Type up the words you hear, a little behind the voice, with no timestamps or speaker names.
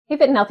Hey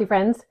Fit and Healthy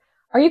friends,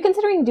 are you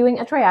considering doing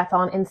a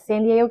triathlon in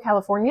San Diego,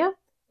 California?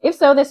 If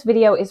so, this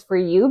video is for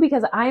you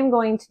because I'm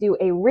going to do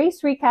a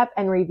race recap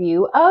and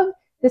review of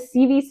the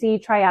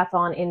CVC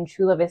Triathlon in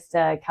Chula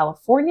Vista,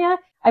 California.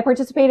 I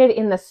participated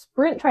in the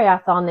sprint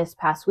triathlon this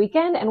past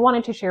weekend and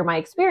wanted to share my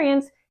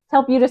experience to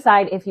help you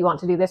decide if you want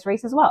to do this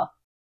race as well.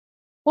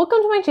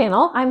 Welcome to my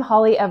channel. I'm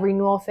Holly of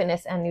Renewal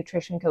Fitness and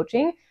Nutrition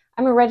Coaching.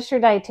 I'm a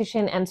registered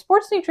dietitian and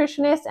sports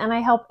nutritionist, and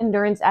I help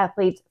endurance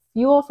athletes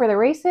fuel for the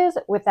races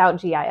without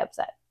GI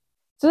upset.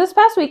 So this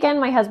past weekend,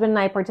 my husband and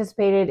I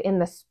participated in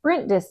the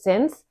sprint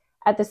distance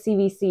at the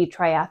CVC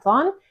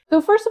Triathlon.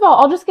 So first of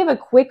all, I'll just give a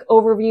quick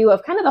overview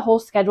of kind of the whole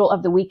schedule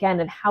of the weekend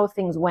and how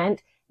things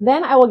went.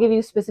 Then I will give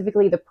you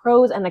specifically the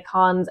pros and the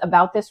cons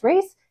about this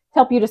race to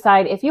help you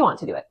decide if you want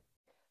to do it.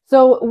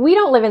 So we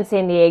don't live in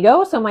San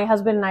Diego, so my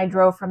husband and I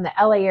drove from the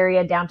LA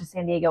area down to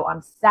San Diego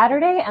on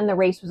Saturday, and the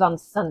race was on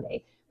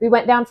Sunday. We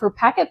went down for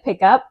packet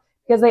pickup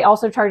because they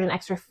also charge an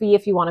extra fee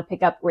if you want to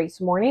pick up race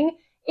morning.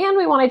 And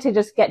we wanted to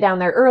just get down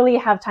there early,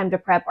 have time to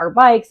prep our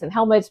bikes and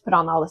helmets, put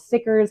on all the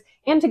stickers,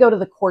 and to go to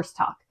the course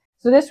talk.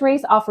 So this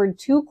race offered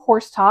 2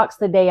 course talks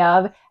the day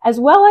of, as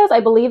well as I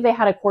believe they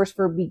had a course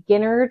for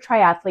beginner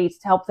triathletes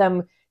to help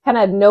them kind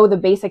of know the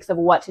basics of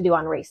what to do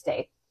on race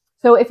day.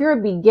 So if you're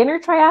a beginner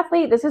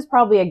triathlete, this is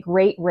probably a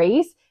great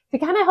race to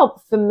kind of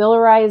help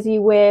familiarize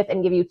you with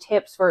and give you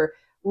tips for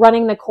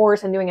running the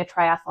course and doing a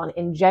triathlon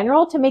in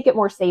general to make it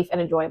more safe and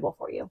enjoyable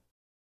for you.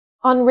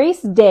 On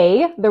race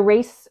day, the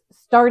race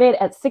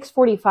started at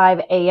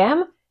 6:45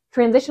 a.m.,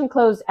 transition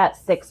closed at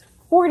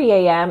 6:40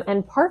 a.m.,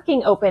 and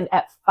parking opened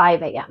at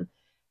 5 a.m.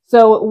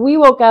 So we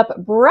woke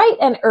up bright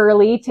and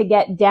early to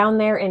get down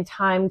there in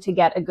time to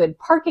get a good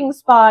parking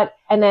spot,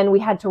 and then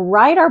we had to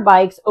ride our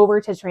bikes over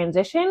to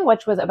transition,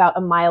 which was about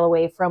a mile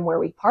away from where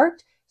we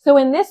parked. So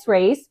in this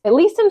race, at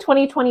least in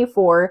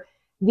 2024,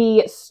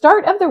 the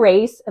start of the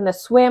race and the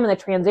swim and the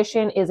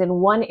transition is in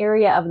one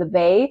area of the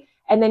bay,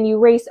 and then you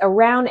race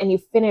around and you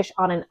finish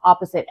on an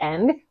opposite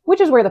end, which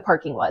is where the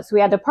parking was. So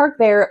we had to park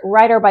there,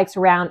 ride our bikes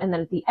around, and then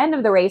at the end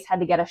of the race had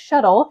to get a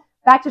shuttle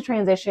back to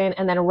transition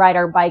and then ride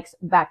our bikes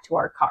back to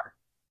our car.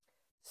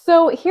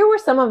 So here were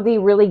some of the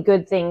really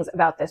good things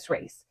about this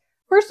race.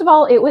 First of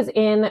all, it was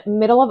in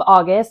middle of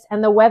August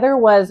and the weather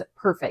was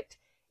perfect.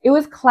 It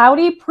was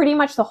cloudy pretty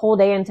much the whole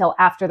day until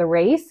after the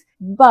race,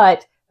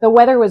 but the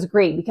weather was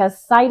great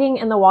because sighting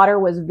in the water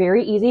was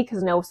very easy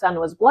because no sun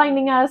was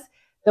blinding us.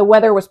 The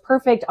weather was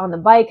perfect on the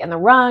bike and the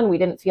run. We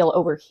didn't feel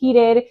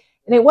overheated,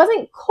 and it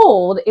wasn't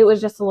cold. It was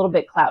just a little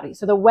bit cloudy.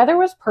 So the weather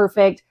was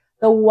perfect.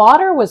 The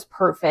water was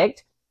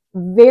perfect.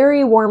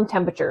 Very warm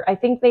temperature.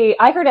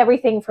 I heard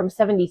everything from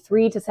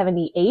 73 to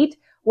 78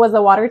 was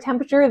the water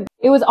temperature.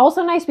 It was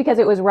also nice because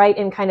it was right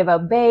in kind of a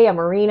bay, a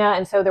marina,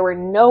 and so there were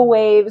no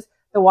waves.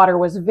 The water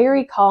was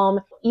very calm,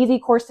 easy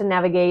course to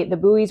navigate. The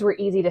buoys were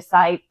easy to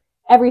sight.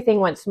 Everything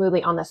went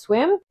smoothly on the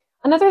swim.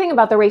 Another thing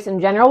about the race in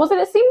general was that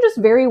it seemed just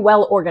very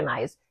well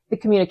organized. The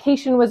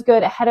communication was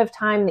good ahead of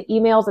time. The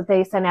emails that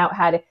they sent out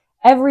had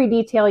every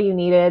detail you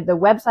needed. The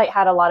website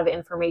had a lot of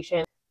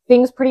information.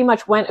 Things pretty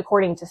much went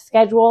according to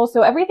schedule.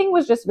 So everything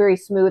was just very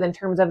smooth in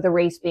terms of the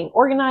race being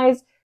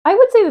organized. I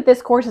would say that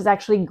this course is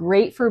actually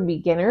great for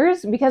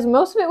beginners because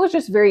most of it was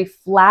just very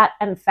flat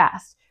and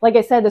fast. Like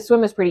I said, the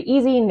swim is pretty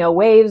easy, no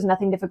waves,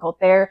 nothing difficult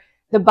there.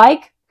 The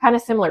bike, kind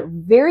of similar,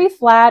 very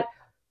flat,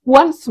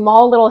 one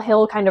small little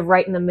hill kind of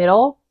right in the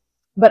middle,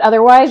 but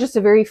otherwise just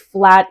a very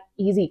flat,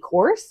 easy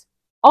course.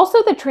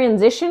 Also, the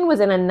transition was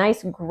in a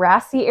nice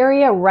grassy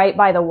area right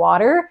by the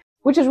water,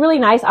 which is really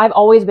nice. I've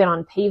always been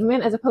on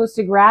pavement as opposed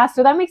to grass,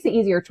 so that makes it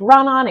easier to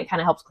run on. It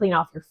kind of helps clean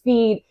off your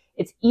feet.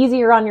 It's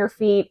easier on your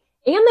feet,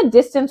 and the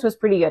distance was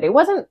pretty good. It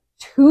wasn't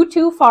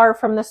too far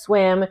from the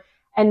swim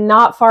and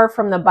not far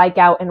from the bike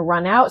out and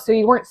run out, so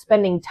you weren't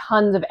spending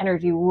tons of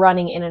energy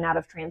running in and out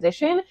of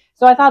transition.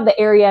 So I thought the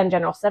area and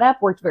general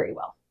setup worked very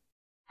well.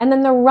 And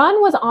then the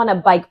run was on a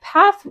bike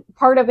path,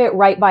 part of it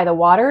right by the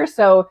water,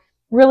 so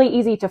really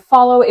easy to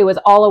follow. It was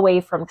all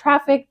away from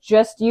traffic,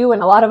 just you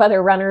and a lot of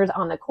other runners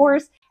on the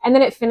course. And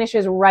then it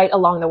finishes right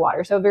along the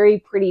water. So a very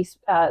pretty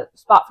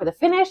spot for the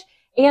finish.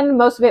 And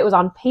most of it was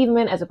on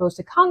pavement as opposed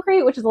to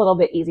concrete, which is a little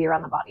bit easier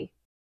on the body.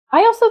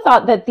 I also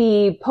thought that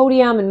the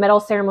podium and medal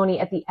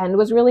ceremony at the end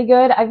was really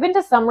good. I've been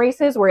to some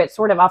races where it's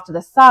sort of off to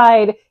the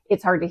side.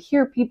 It's hard to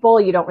hear people.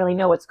 You don't really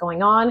know what's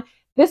going on.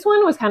 This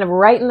one was kind of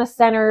right in the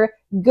center,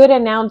 good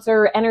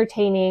announcer,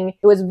 entertaining.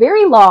 It was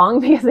very long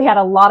because they had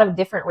a lot of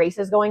different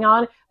races going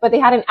on, but they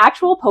had an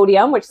actual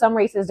podium, which some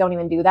races don't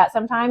even do that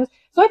sometimes.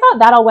 So I thought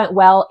that all went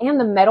well, and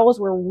the medals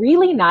were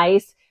really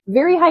nice,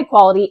 very high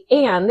quality,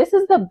 and this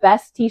is the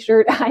best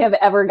t-shirt I have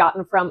ever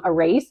gotten from a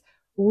race.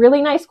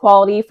 Really nice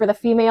quality. For the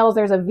females,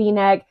 there's a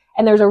V-neck,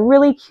 and there's a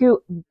really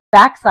cute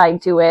backside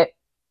to it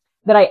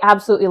that I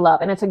absolutely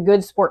love, and it's a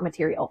good sport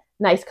material.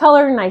 Nice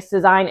color, nice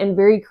design, and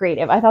very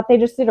creative. I thought they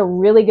just did a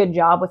really good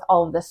job with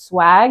all of the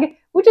swag,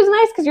 which is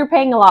nice because you're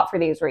paying a lot for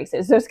these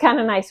races. So it's kind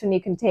of nice when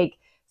you can take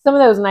some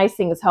of those nice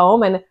things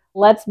home. And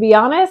let's be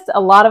honest,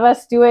 a lot of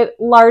us do it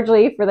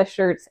largely for the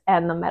shirts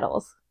and the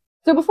medals.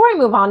 So before I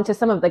move on to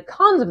some of the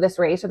cons of this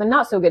race, or the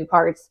not so good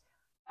parts,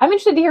 I'm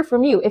interested to hear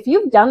from you. If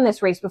you've done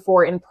this race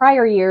before in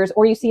prior years,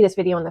 or you see this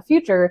video in the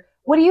future,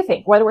 what do you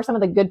think? What were some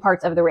of the good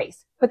parts of the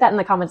race? Put that in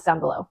the comments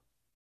down below.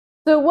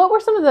 So what were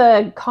some of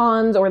the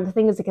cons or the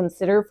things to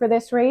consider for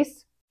this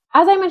race?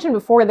 As I mentioned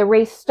before, the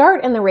race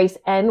start and the race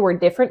end were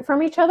different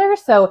from each other,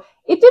 so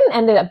it didn't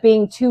end up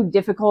being too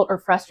difficult or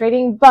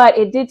frustrating, but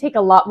it did take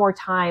a lot more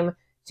time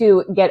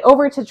to get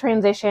over to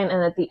transition,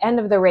 and at the end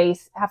of the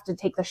race, have to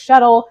take the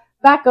shuttle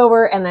back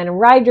over and then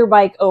ride your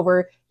bike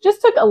over.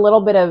 Just took a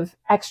little bit of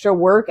extra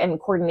work and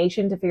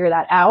coordination to figure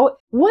that out.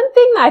 One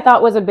thing that I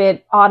thought was a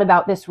bit odd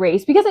about this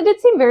race, because it did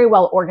seem very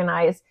well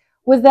organized,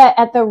 was that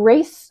at the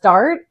race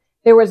start,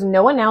 there was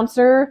no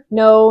announcer,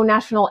 no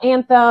national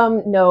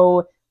anthem,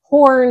 no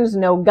horns,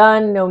 no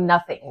gun, no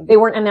nothing. They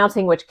weren't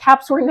announcing which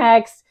caps were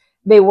next.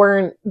 They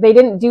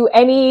didn't do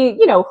any,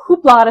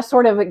 hoopla to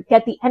sort of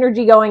get the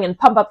energy going and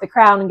pump up the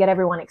crowd and get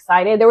everyone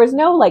excited. There was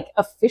no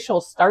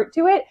official start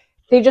to it.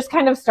 They just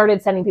kind of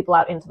started sending people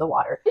out into the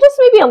water. It just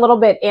may be a little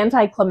bit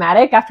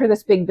anticlimactic after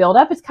this big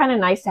buildup. It's kind of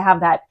nice to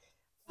have that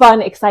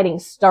fun, exciting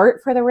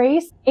start for the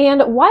race.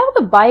 And while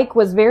the bike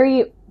was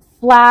very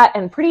flat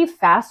and pretty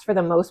fast for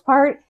the most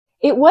part,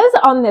 it was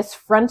on this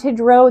frontage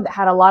road that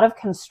had a lot of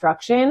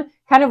construction,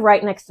 kind of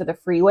right next to the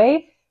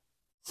freeway.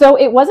 So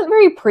it wasn't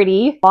very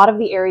pretty. A lot of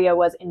the area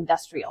was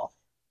industrial.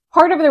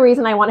 Part of the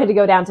reason I wanted to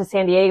go down to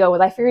San Diego was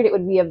I figured it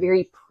would be a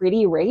very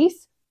pretty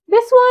race.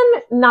 This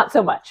one, not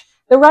so much.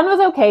 The run was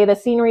okay. The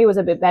scenery was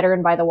a bit better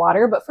and by the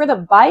water, but for the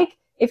bike,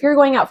 if you're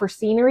going out for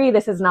scenery,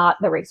 this is not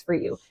the race for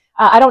you.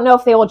 I don't know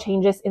if they will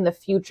change this in the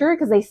future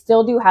because they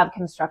still do have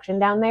construction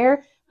down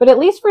there, but at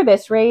least for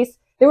this race,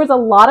 there was a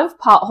lot of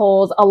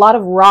potholes, a lot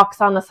of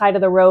rocks on the side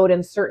of the road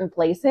in certain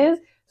places.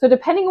 So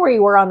depending where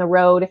you were on the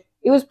road,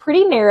 it was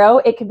pretty narrow.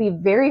 It could be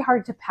very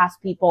hard to pass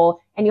people,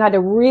 and you had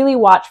to really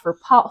watch for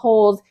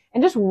potholes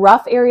and just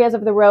rough areas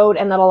of the road,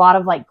 and then a lot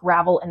of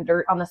gravel and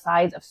dirt on the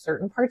sides of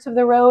certain parts of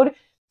the road.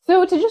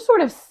 So to just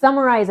sort of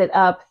summarize it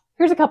up,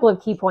 here's a couple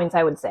of key points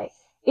I would say.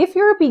 If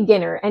you're a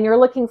beginner and you're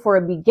looking for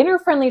a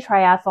beginner-friendly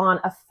triathlon,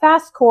 a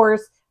fast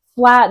course,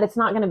 flat, that's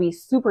not going to be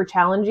super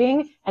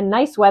challenging, and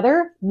nice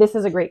weather, this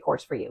is a great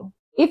course for you.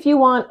 If you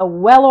want a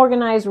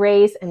well-organized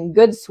race and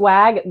good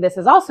swag, this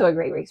is also a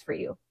great race for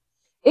you.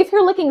 If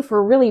you're looking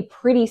for really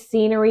pretty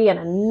scenery and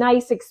a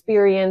nice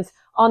experience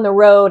on the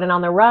road and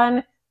on the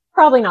run,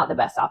 probably not the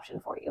best option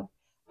for you.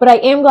 But I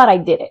am glad I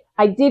did it.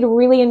 I did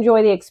really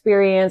enjoy the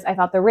experience. I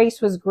thought the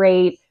race was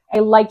great. I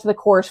liked the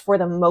course for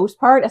the most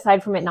part,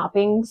 aside from it not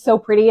being so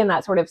pretty and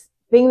that sort of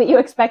thing that you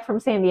expect from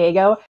San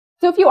Diego.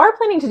 So if you are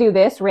planning to do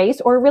this race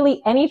or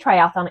really any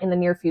triathlon in the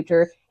near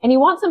future and you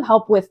want some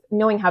help with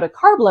knowing how to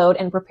carb load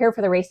and prepare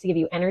for the race to give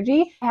you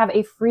energy, I have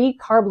a free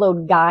carb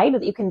load guide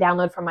that you can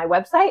download from my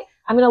website.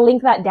 I'm going to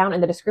link that down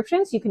in the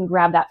description so you can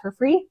grab that for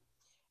free.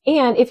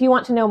 And if you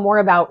want to know more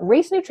about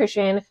race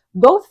nutrition,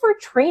 both for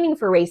training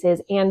for races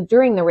and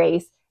during the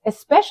race,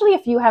 especially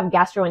if you have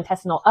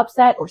gastrointestinal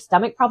upset or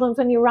stomach problems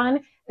when you run,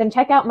 then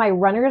check out my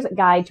Runner's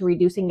Guide to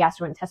Reducing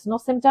Gastrointestinal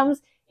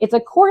Symptoms. It's a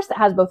course that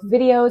has both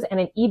videos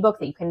and an ebook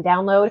that you can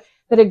download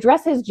that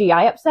addresses GI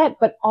upset,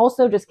 but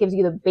also just gives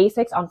you the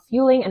basics on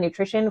fueling and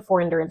nutrition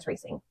for endurance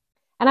racing.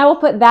 And I will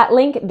put that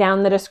link down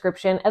in the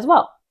description as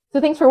well.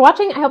 So thanks for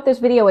watching. I hope this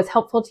video was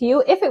helpful to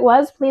you. If it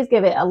was, please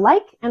give it a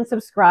like and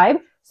subscribe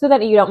so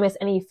that you don't miss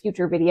any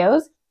future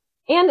videos.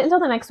 And until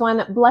the next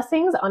one,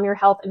 blessings on your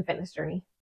health and fitness journey.